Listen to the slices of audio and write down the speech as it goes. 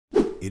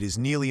It is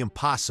nearly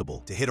impossible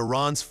to hit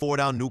Iran's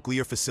Fordow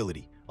nuclear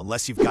facility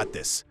unless you've got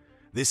this.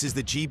 This is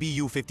the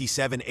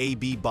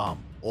GBU-57AB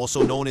bomb,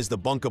 also known as the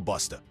bunker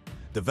buster.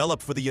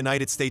 Developed for the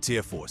United States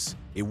Air Force,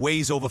 it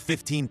weighs over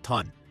 15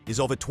 tons, is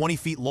over 20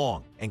 feet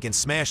long, and can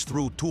smash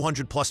through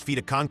 200-plus feet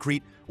of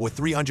concrete or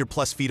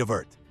 300-plus feet of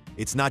earth.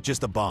 It's not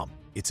just a bomb,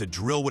 it's a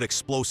drill with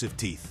explosive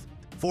teeth.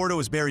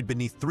 Fordow is buried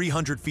beneath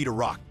 300 feet of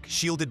rock,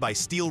 shielded by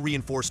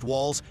steel-reinforced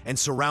walls and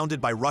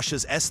surrounded by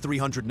Russia's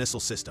S-300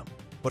 missile system.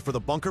 But for the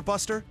bunker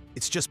buster,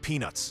 it's just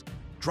peanuts.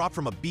 Dropped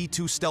from a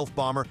B-2 stealth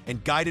bomber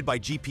and guided by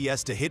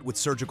GPS to hit with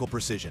surgical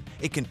precision,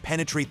 it can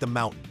penetrate the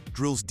mountain,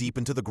 drills deep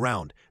into the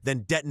ground,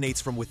 then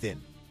detonates from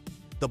within.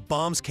 The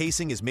bomb's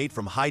casing is made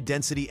from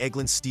high-density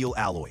Eglin steel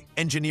alloy,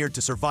 engineered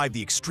to survive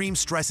the extreme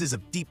stresses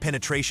of deep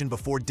penetration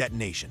before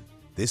detonation.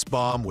 This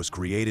bomb was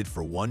created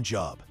for one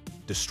job: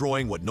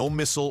 destroying what no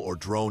missile or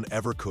drone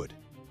ever could.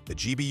 The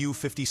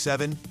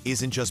GBU-57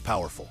 isn't just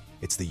powerful,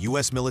 it's the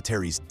US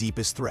military's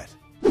deepest threat.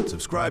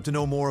 Subscribe to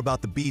know more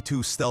about the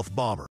B-2 stealth bomber.